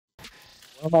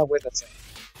What am I witnessing?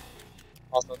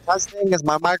 Also, testing, is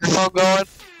my microphone going?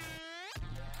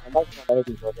 My microphone might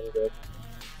be working good.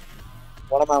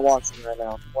 What am I watching right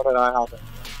now? What did I happen?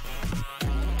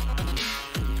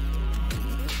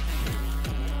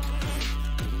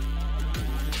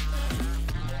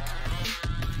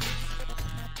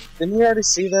 Didn't we already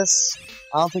see this?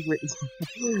 I don't think we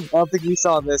I don't think we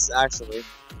saw this actually.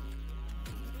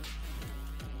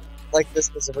 Like this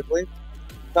specifically?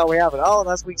 No, we haven't. Oh,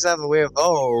 that's week 7. We have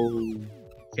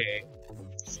okay.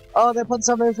 Oh, they put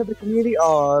something for the community?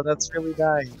 Oh, that's really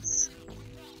nice.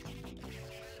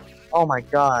 Oh my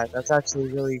god, that's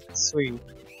actually really sweet.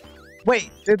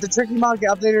 Wait, did the tricky mod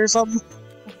get updated or something?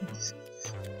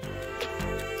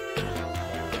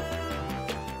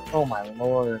 Oh my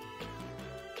lord.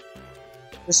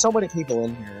 There's so many people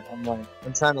in here. I'm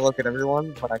trying to look at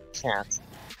everyone, but I can't.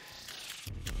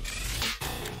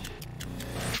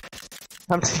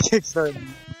 How many Kickstarter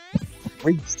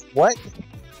reached? What?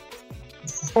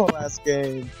 The full ass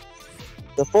game.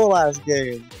 The full ass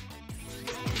game.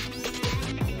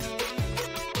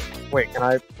 Wait, can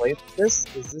I play this?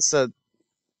 Is this the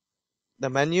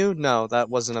menu? No, that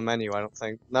wasn't a menu, I don't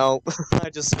think. No, I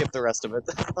just skipped the rest of it.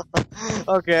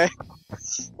 Okay.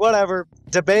 Whatever.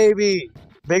 Da baby!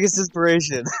 Biggest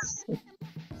inspiration.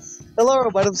 Hello,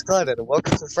 my name's Glenn, and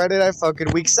welcome to Friday Night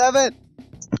Funkin' Week 7!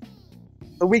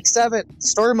 The Week 7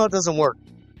 story mode doesn't work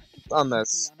on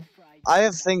this. I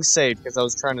have things saved because I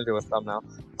was trying to do a thumbnail.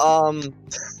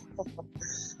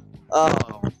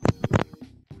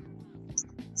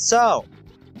 So,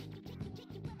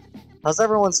 how's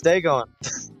everyone's day going?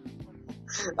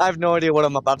 I have no idea what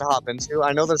I'm about to hop into.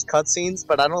 I know there's cutscenes,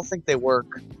 but I don't think they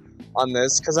work on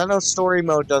this because I know story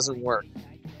mode doesn't work.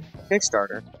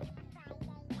 Kickstarter.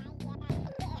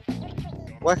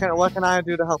 What can I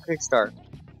do to help Kickstart?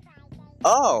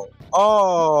 Oh,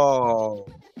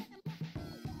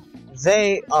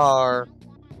 they are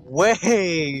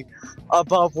way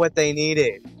above what they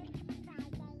needed.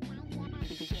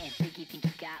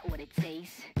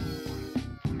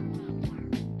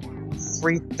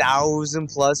 3,000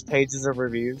 plus pages of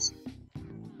reviews.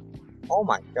 Oh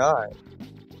my god.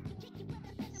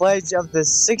 Pledge of the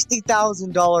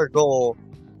 $60,000 goal.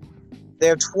 They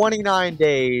have 29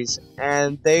 days,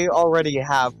 and they already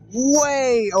have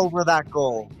way over that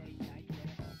goal.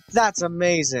 That's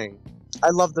amazing. I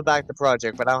love to back the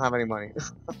project, but I don't have any money.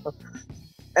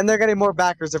 And they're getting more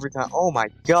backers every time. Oh my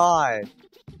god.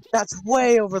 That's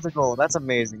way over the goal. That's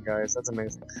amazing, guys. That's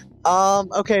amazing.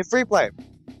 Okay, free play.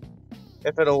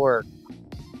 If it'll work.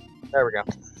 There we go.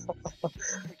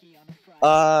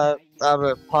 I'm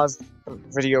gonna pause the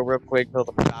video real quick, build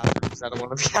up a bathroom, because I don't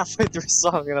want to be halfway through a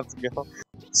song and have to go.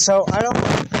 So, I don't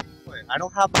have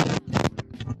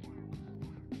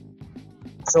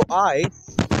so I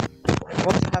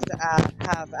want to have to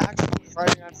have actual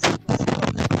Friday Night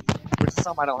Funkin', which is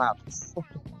something I don't have.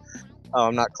 Oh,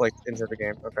 I'm not clicked into the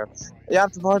game. Okay. Yeah, I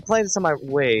have to play this on my...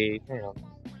 Wait, hang on.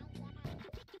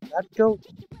 Did that go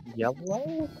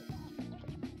yellow?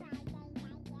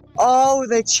 Oh,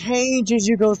 they change as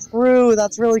you go through.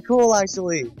 That's really cool,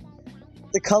 actually.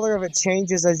 The color of it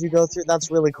changes as you go through. That's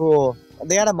really cool.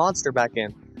 They had a monster back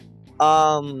in.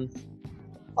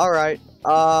 Alright.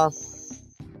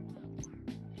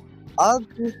 Ugg?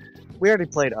 We already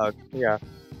played Ugg. Yeah.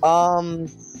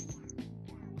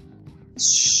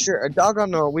 Sure. Doggone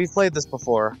no, we've played this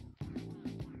before.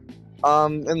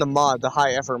 In the mod, the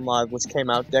high effort mod, which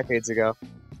came out decades ago.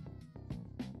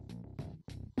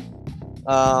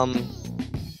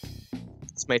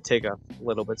 This may take a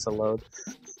little bit to load.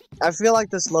 I feel like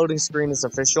this loading screen is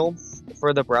official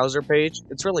for the browser page.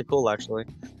 It's really cool, actually.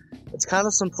 It's kind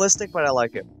of simplistic, but I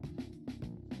like it.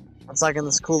 It's like in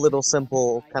this cool little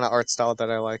simple kind of art style that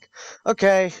I like.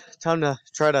 Okay, time to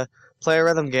try to play a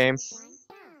rhythm game.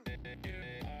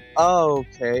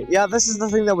 Okay, yeah, this is the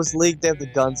thing that was leaked. They have the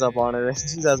guns up on it, and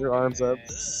she has her arms up.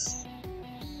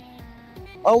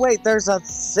 Oh wait, there's a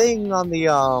thing on the,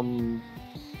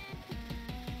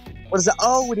 what is that?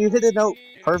 Oh, when you hit a note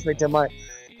perfect,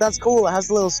 that's cool, it has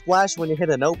a little splash when you hit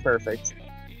a note perfect.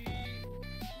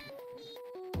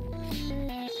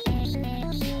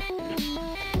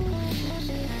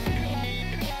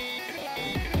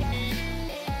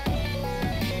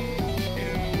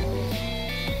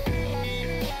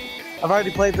 I've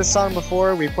already played this song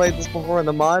before, we played this before in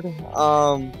the mod,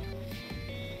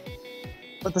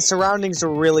 but the surroundings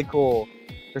are really cool.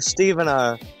 There's Steve and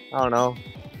I don't know,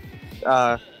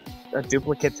 a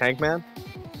duplicate Tank Man.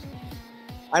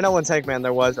 I know in Tank Man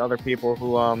there was other people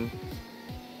who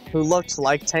looked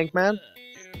like Tank Man.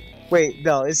 Wait,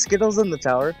 no, is Skittles in the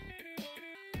tower?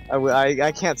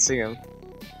 I can't see him.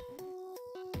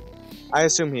 I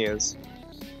assume he is.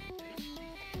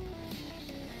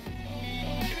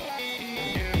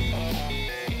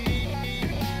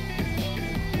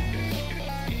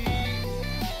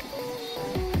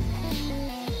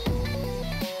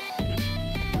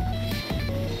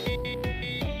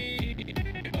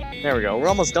 There we go. We're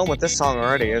almost done with this song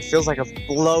already. It feels like it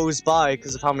blows by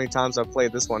because of how many times I've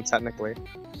played this one, technically.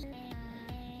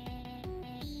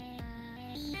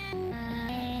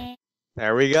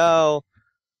 There we go.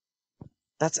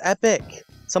 That's epic.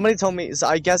 Somebody told me, so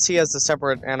I guess he has a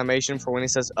separate animation for when he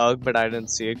says ugh, but I didn't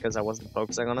see it because I wasn't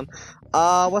focusing on him.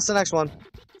 What's the next one?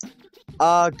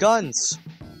 Guns.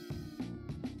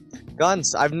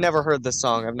 Guns. I've never heard this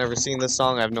song. I've never seen this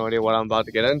song. I have no idea what I'm about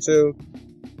to get into.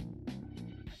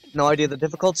 No idea the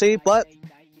difficulty, but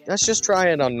let's just try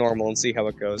it on normal and see how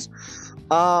it goes.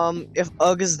 If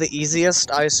ugh is the easiest,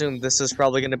 I assume this is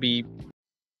probably going to be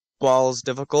balls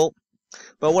difficult,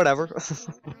 but whatever.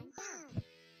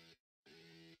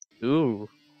 Ooh.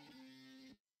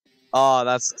 Oh,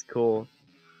 that's cool.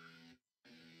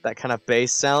 That kind of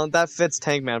bass sound, that fits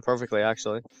Tankman perfectly,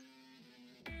 actually.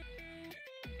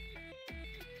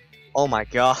 Oh my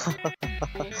god.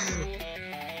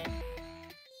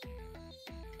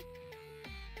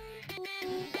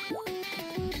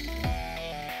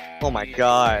 Oh my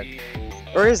god.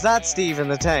 Or is that Steve in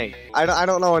the tank? I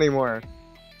don't know anymore.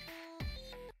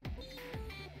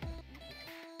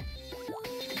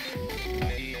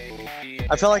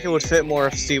 I feel like it would fit more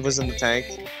if Steve was in the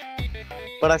tank.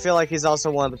 But I feel like he's also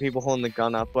one of the people holding the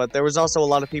gun up. But there was also a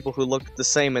lot of people who looked the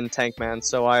same in Tankman,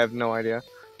 so I have no idea.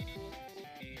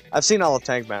 I've seen all of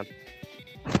Tankman.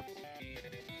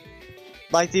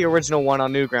 Like the original one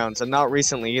on Newgrounds, and not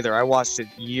recently either. I watched it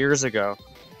years ago.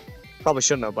 Probably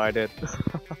shouldn't have, but I did.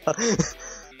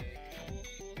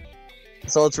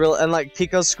 So it's real, and like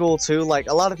Pico School too, like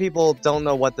a lot of people don't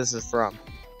know what this is from.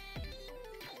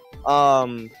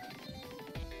 I'm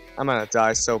gonna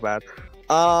die so bad.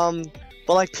 But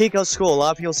like Pico School, a lot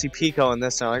of people see Pico in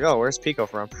this and they're like, oh, where's Pico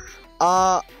from?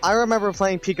 I remember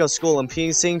playing Pico School and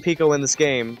seeing Pico in this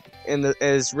game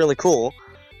is really cool.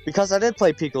 Because I did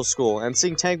play Pico School, and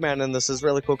seeing Tankman in this is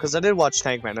really cool, because I did watch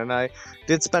Tankman, and I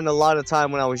did spend a lot of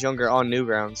time when I was younger on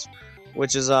Newgrounds.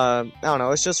 Which is, I don't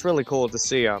know, it's just really cool to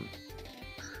see, Of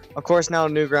course, now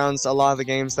in Newgrounds, a lot of the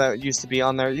games that used to be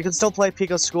on there, you can still play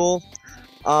Pico School.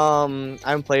 I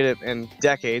haven't played it in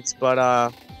decades, but,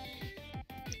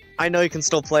 I know you can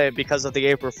still play it because of the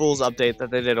April Fool's update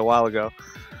that they did a while ago.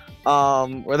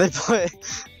 Where they put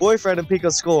Boyfriend in Pico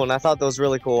School, and I thought that was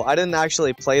really cool. I didn't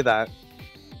actually play that.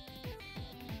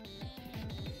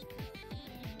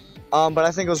 But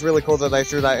I think it was really cool that they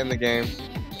threw that in the game.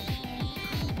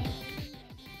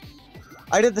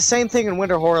 I did the same thing in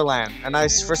Winter Horrorland, and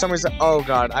for some reason, oh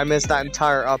god, I missed that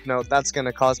entire up note. That's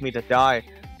gonna cause me to die.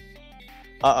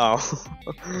 Uh-oh.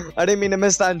 I didn't mean to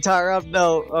miss that entire up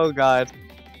note. Oh god.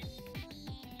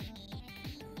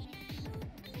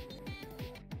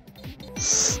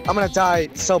 I'm gonna die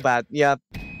so bad. Yeah.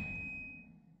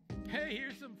 Hey,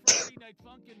 here's some Friday Night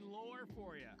Funkin' lore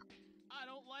for you. I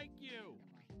don't like you.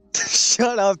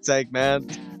 Shut up, Tank Man.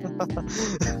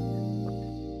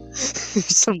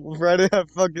 Some Friday Night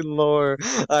fucking lore.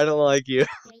 I don't like you.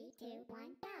 3, 2, 1,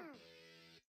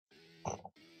 go.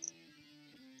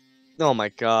 Oh my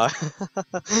god.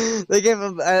 They gave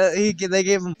him they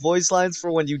gave him voice lines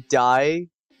for when you die.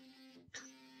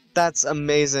 That's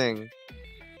amazing.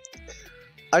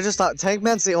 I just thought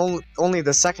Tankman's the only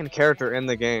the second character in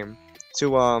the game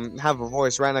to have a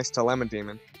voice right next to Lemon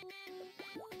Demon.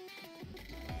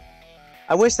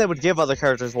 I wish they would give other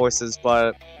characters voices,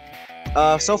 but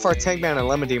so far Tankman and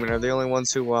Lemon Demon are the only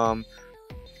ones who are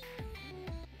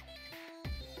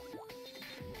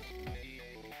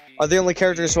the only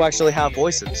characters who actually have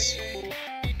voices.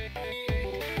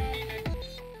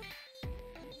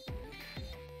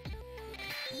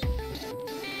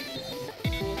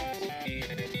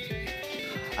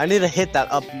 I need to hit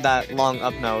that long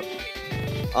up note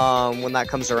when that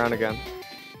comes around again.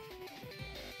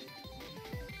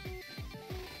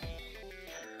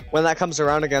 When that comes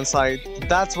around again, it's like,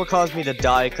 that's what caused me to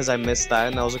die, because I missed that,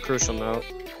 and that was a crucial note.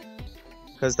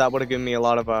 Because that would have given me a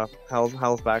lot of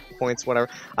health back points, whatever.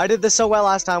 I did this so well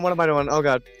last time, what am I doing? Oh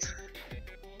god.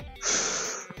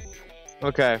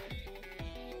 Okay.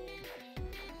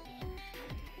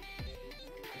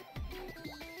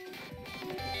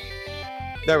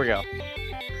 There we go.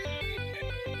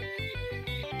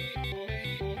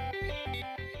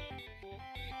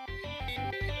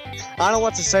 I don't know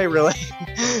what to say, really.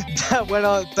 That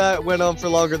went on for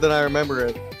longer than I remember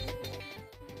it.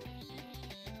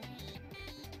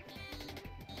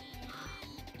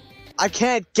 I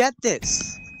can't get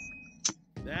this.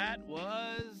 That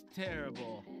was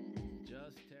terrible.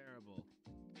 Just terrible.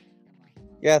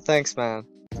 Yeah, thanks, man.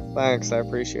 Thanks, I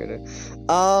appreciate it.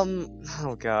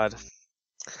 Oh god.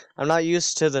 I'm not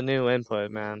used to the new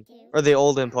input, man. Or the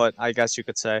old input, I guess you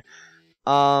could say.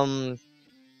 Um,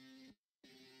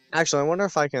 actually, I wonder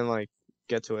if I can, like,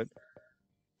 get to it.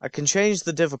 I can change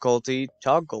the difficulty,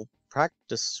 toggle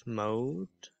practice mode.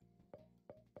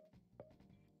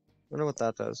 Wonder what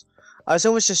that does. I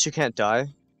assume it's just you can't die.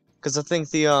 Because I think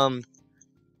the,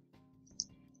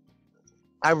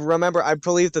 I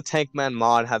believe the Tankman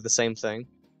mod had the same thing.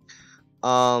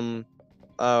 Where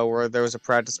there was a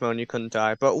practice mode and you couldn't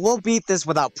die. But we'll beat this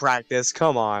without practice,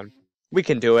 come on. We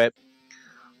can do it.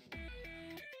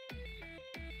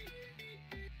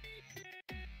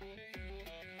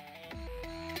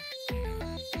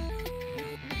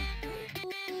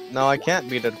 No, I can't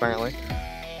beat it, apparently.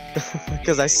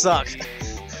 Because I suck.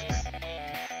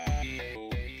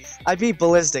 I beat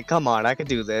Ballistic, come on, I could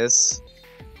do this.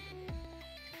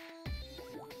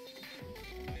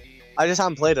 I just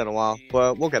haven't played in a while,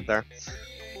 but we'll get there.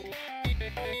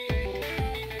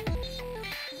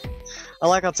 I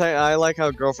like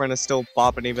how Girlfriend is still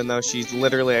bopping even though she's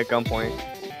literally at gunpoint.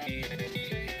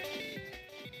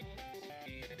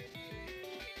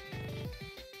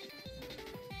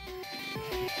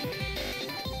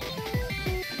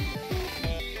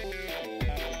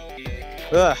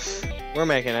 Ugh, we're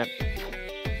making it.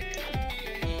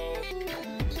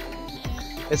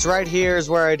 It's right here is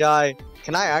where I die.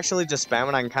 Can I actually just spam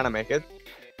and I can kind of make it?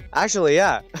 Actually,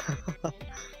 yeah.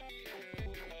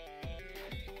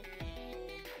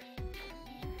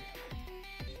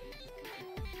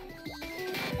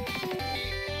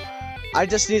 I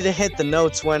just need to hit the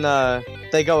notes when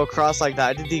they go across like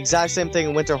that. I did the exact same thing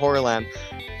in Winter Horrorland.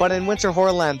 But in Winter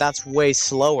Horrorland, that's way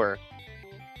slower.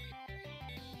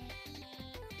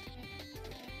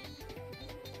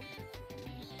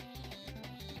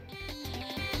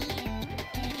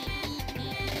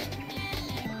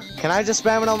 Can I just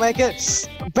spam and I'll make it?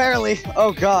 Barely!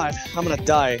 Oh god, I'm gonna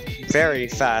die very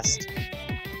fast.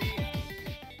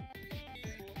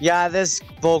 Yeah, this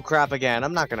bullcrap again.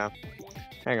 I'm not gonna...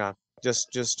 Hang on.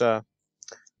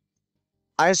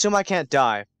 I assume I can't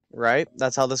die, right?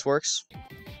 That's how this works?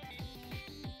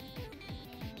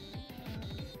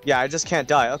 Yeah, I just can't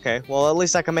die. Okay, well at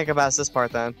least I can make it past this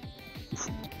part then.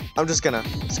 I was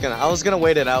gonna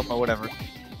wait it out, but whatever.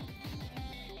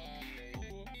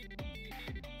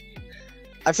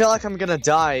 I feel like I'm gonna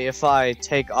die if I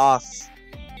take off,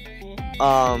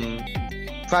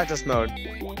 practice mode.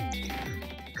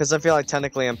 Because I feel like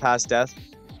technically I'm past death.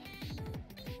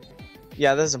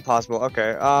 Yeah, this is impossible.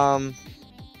 Okay,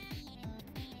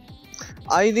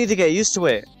 I need to get used to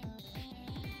it.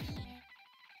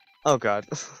 Oh god.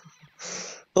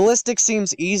 Ballistic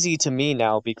seems easy to me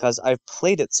now because I've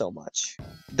played it so much.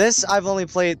 This I've only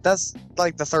played, that's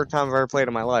like the third time I've ever played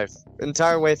in my life.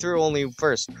 Entire way through, only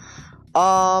first.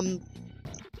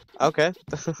 Okay.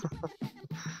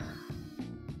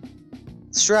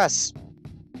 Stress.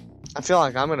 I feel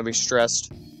like I'm gonna be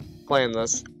stressed playing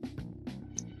this.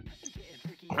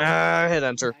 Hit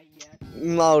enter.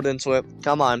 Load into it.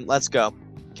 Come on, let's go.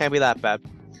 Can't be that bad.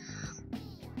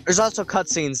 There's also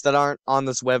cutscenes that aren't on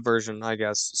this web version, I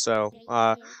guess. So,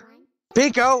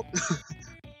 Pico!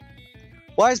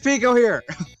 Why is Pico here?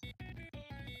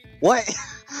 What?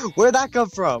 Where'd that come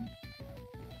from?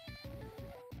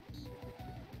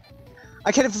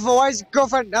 I can't even. Why is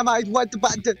girlfriend? Am I? What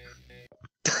the?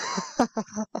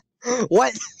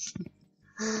 What?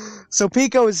 So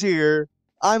Pico is here.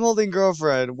 I'm holding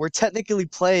girlfriend. We're technically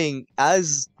playing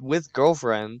as with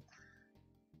girlfriend.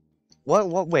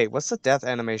 What? Wait. What's the death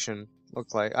animation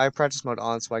look like? I have practice mode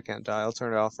on, so I can't die. I'll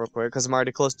turn it off real quick because I'm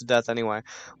already close to death anyway.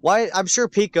 Why? I'm sure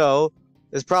Pico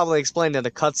is probably explained in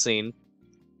a cutscene.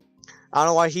 I don't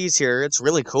know why he's here. It's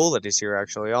really cool that he's here,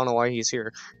 actually. I don't know why he's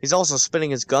here. He's also spinning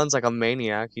his guns like a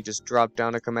maniac. He just dropped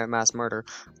down to commit mass murder.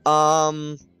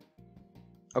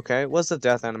 Okay, what's the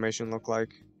death animation look like?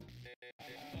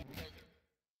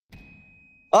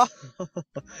 Oh!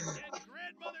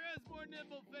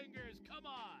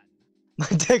 My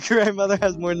dead grandmother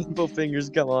has more nipple fingers,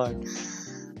 come on.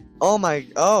 Oh my,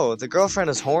 oh, the girlfriend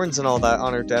has horns and all that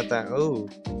on her death. Ooh.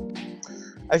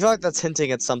 I feel like that's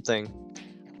hinting at something.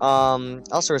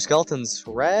 Also her skeleton's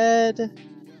red.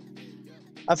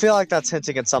 I feel like that's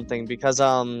hinting at something because,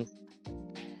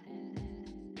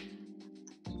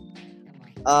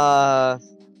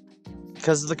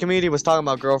 because the community was talking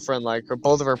about girlfriend, like,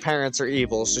 both of her parents are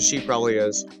evil, so she probably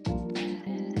is.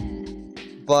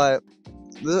 But,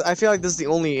 I feel like this is the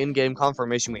only in-game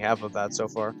confirmation we have of that so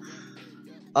far.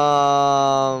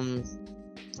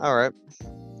 Alright.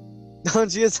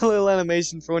 She has a little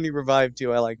animation for when you revive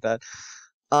too. I like that.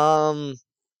 I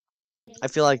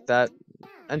feel like that.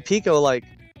 And Pico, like,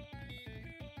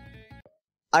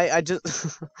 I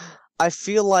just, I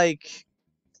feel like,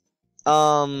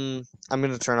 I'm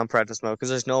gonna turn on practice mode because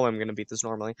there's no way I'm gonna beat this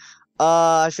normally.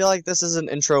 I feel like this is an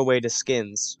intro way to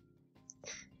skins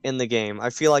in the game. I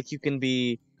feel like you can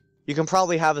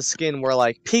probably have a skin where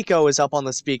like Pico is up on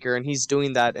the speaker and he's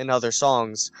doing that in other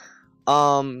songs.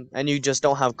 And you just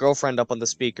don't have girlfriend up on the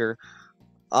speaker.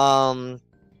 And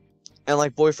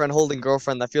like boyfriend holding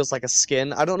girlfriend, that feels like a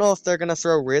skin. I don't know if they're gonna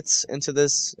throw Ritz into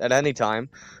this at any time.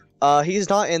 He's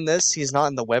not in this. He's not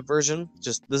in the web version.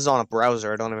 Just this is on a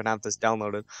browser. I don't even have this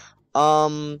downloaded.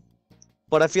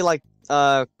 But I feel like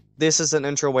this is an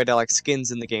intro way to like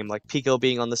skins in the game, like Pico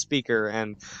being on the speaker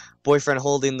and boyfriend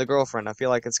holding the girlfriend. I feel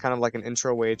like it's kind of like an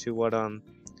intro way to what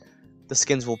the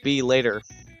skins will be later.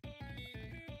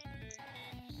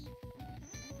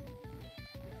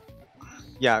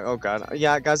 Yeah, oh god.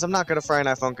 Yeah, guys, I'm not good at Friday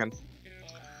Night Funkin'.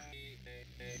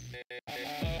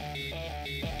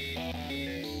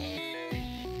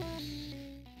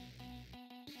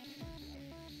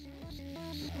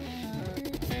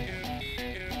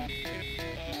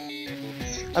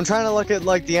 I'm trying to look at,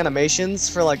 like, the animations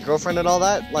for, like, girlfriend and all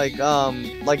that,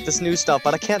 like this new stuff,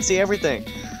 but I can't see everything.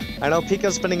 I know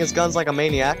Pico's spinning his guns like a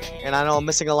maniac, and I know I'm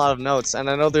missing a lot of notes, and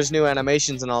I know there's new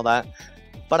animations and all that,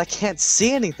 but I can't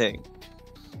see anything.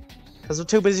 Because I'm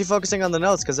too busy focusing on the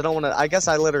notes, because I don't want to... I guess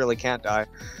I literally can't die.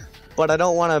 But I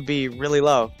don't want to be really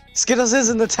low. Skittles is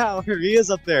in the tower! He is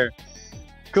up there!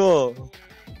 Cool.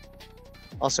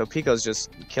 Also, Pico's just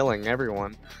killing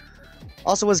everyone.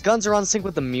 Also, his guns are on sync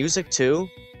with the music, too.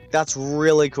 That's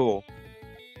really cool.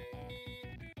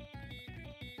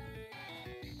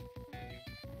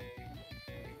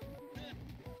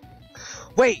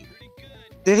 Wait!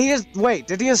 Did he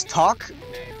just talk?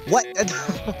 What?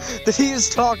 Did he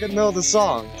just talk in the middle of the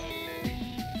song?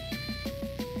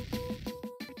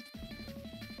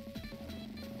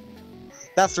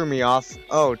 That threw me off.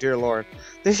 Oh, dear lord.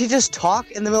 Did he just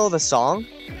talk in the middle of the song?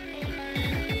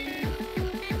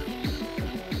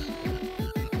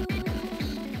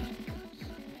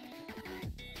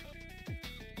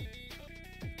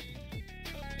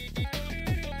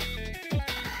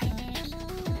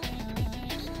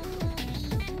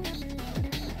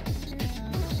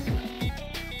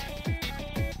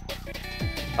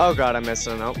 Oh god, I missed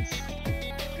a note.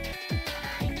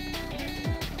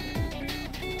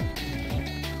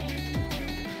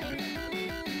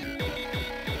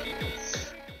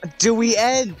 Do we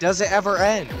end? Does it ever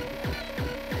end?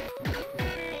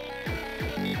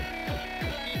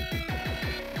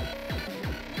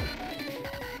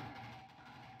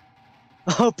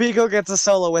 Oh, Pico gets a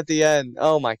solo at the end.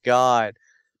 Oh my god.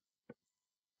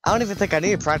 I don't even think I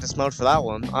need practice mode for that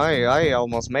one. I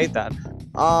almost made that.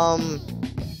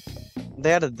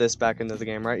 They added this back into the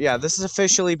game, right? Yeah, this is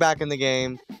officially back in the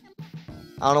game.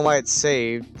 I don't know why it's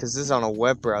saved, because this is on a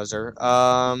web browser.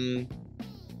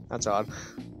 That's odd.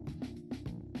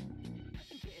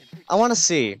 I want to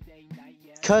see.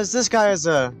 Because this guy is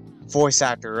a voice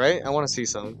actor, right? I want to see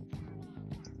some.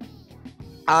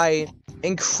 I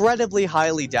incredibly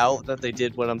highly doubt that they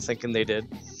did what I'm thinking they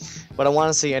did. But I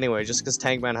want to see anyway, just because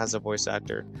Tankman has a voice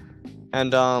actor.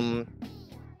 And, I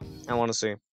want to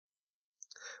see.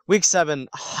 Week 7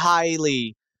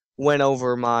 highly went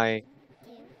over my...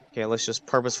 Okay, let's just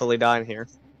purposefully die in here.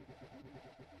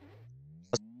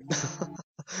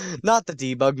 Not the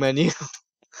debug menu.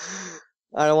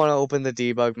 I don't want to open the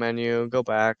debug menu. Go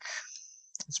back.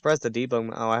 I'm surprised the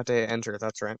debug... Oh, I have to hit enter.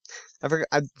 That's right.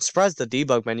 I'm surprised the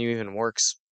debug menu even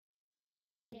works.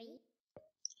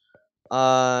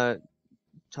 Toggle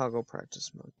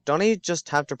practice mode. Don't he just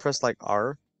have to press, like,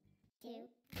 R?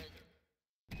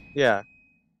 Yeah.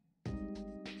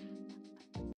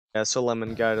 Yeah, so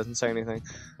Lemon guy doesn't say anything.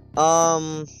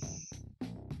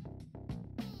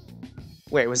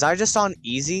 Wait, was I just on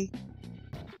easy?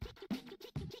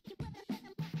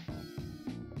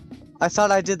 I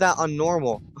thought I did that on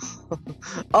normal.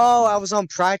 Oh, I was on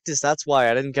practice, that's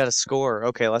why I didn't get a score.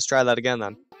 Okay, let's try that again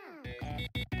then.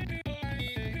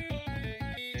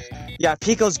 Yeah,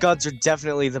 Pico's guns are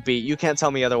definitely the beat. You can't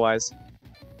tell me otherwise.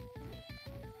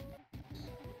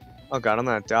 Oh god, I'm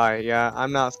gonna die. Yeah,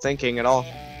 I'm not thinking at all.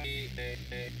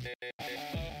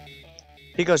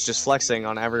 Pico's just flexing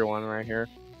on everyone right here.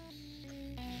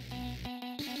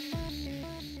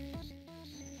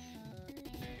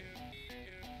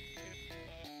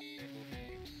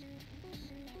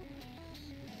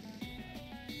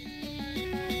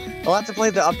 I'll have to play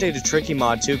the updated Tricky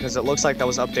mod too, because it looks like that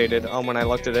was updated when I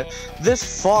looked at it.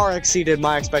 This far exceeded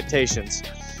my expectations.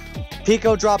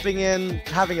 Pico dropping in,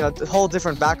 having a whole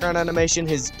different background animation,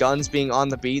 his guns being on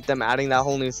the beat, them adding that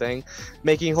whole new thing,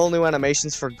 making whole new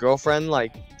animations for Girlfriend,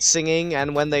 like singing,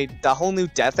 and when the whole new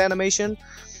death animation,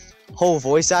 whole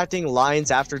voice acting,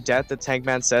 lines after death that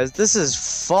Tankman says, this is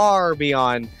far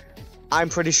beyond, I'm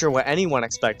pretty sure, what anyone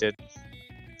expected.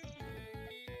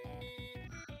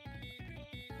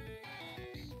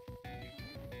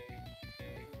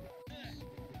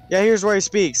 Yeah, here's where he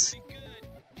speaks.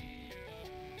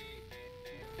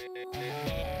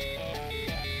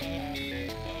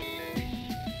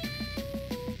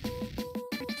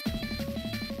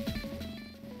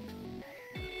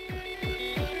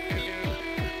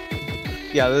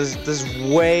 Yeah, this is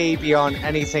way beyond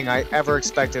anything I ever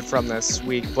expected from this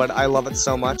week, but I love it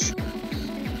so much.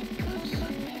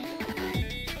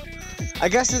 I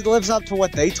guess it lives up to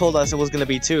what they told us it was going to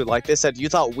be too. Like they said, you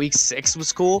thought week 6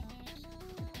 was cool?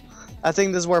 I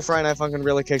think this is where Friday Night Funkin'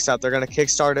 really kicks out. They're going to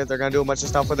kickstart it, they're going to do a bunch of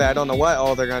stuff with it. I don't know what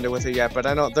all they're going to do with it yet, but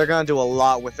I know they're going to do a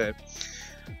lot with it.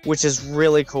 Which is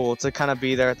really cool to kind of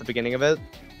be there at the beginning of it.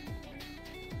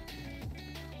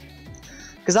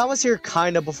 Because I was here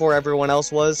kind of before everyone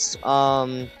else was,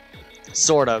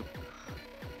 sort of.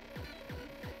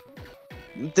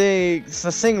 The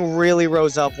thing really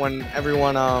rose up when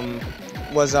everyone,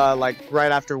 was, like,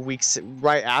 right after week 6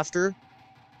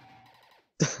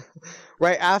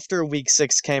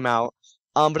 came out.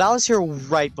 But I was here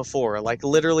right before, like,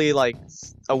 literally, like,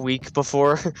 a week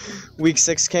before week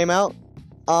 6 came out.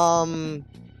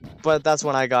 But that's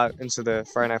when I got into the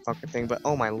Friday Night Funkin' thing, but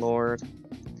oh my lord.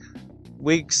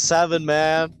 Week 7,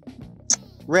 man.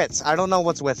 Ritz, I don't know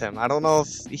what's with him. I don't know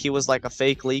if he was like a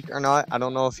fake leak or not. I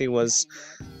don't know if he was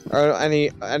or any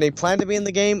plan to be in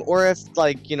the game, or if,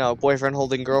 like, you know, boyfriend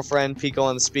holding girlfriend, Pico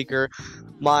on the speaker.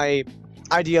 My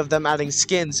idea of them adding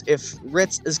skins, if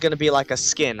Ritz is gonna be like a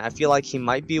skin, I feel like he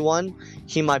might be one.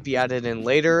 He might be added in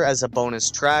later as a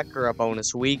bonus track or a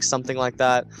bonus week, something like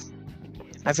that.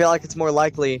 I feel like it's more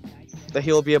likely that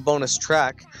he'll be a bonus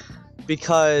track,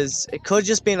 because it could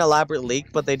just be an elaborate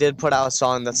leak, but they did put out a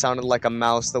song that sounded like a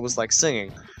mouse that was like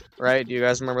singing, right? Do you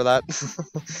guys remember that?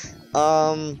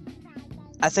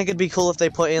 I think it'd be cool if they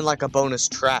put in like a bonus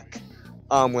track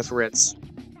with Ritz.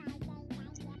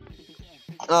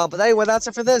 But anyway, that's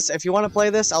it for this. If you want to play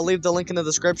this, I'll leave the link in the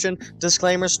description.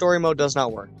 Disclaimer, story mode does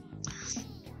not work.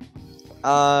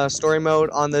 Story mode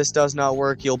on this does not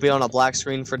work. You'll be on a black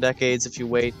screen for decades if you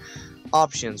wait.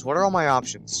 Options. What are all my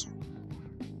options?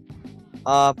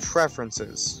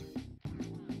 Preferences.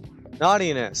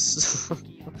 Naughtiness.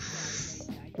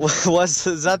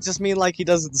 Does that just mean like he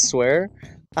doesn't swear?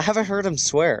 I haven't heard him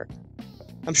swear.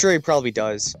 I'm sure he probably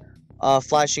does.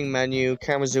 Flashing menu,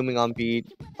 camera zooming on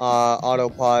beat, auto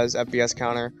pause, FPS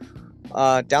counter.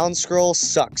 Down scroll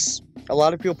sucks. A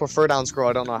lot of people prefer down scroll.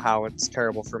 I don't know how. It's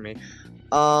terrible for me.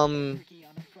 Log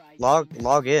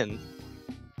in.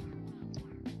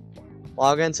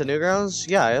 Log into Newgrounds?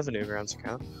 Yeah, I have a Newgrounds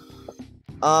account.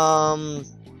 I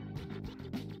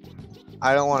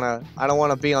don't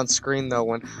wanna be on screen though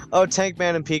when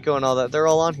Tankman and Pico and all that, they're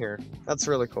all on here. That's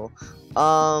really cool.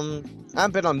 I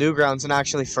haven't been on Newgrounds in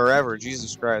actually forever,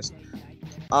 Jesus Christ.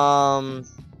 I'm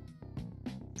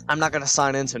not gonna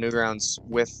sign into Newgrounds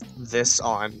with this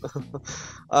on.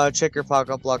 Check your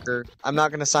pop-up blocker. I'm not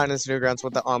gonna sign into Newgrounds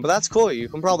with that on, but that's cool. You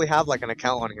can probably have like an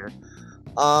account on here.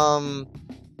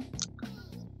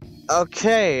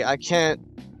 Okay, I can't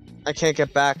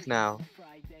get back now.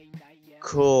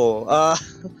 Cool.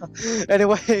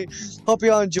 Anyway, hope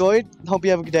you all enjoyed. Hope you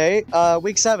have a good day.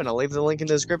 Week 7, I'll leave the link in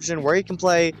the description where you can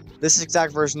play this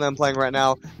exact version that I'm playing right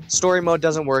now. Story mode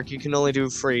doesn't work. You can only do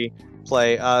free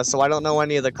play. So I don't know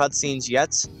any of the cutscenes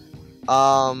yet.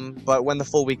 But when the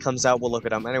full week comes out, we'll look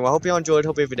at them. Anyway, hope you all enjoyed.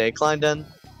 Hope you have a good day. Kleinen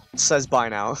says bye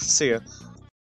now. See ya.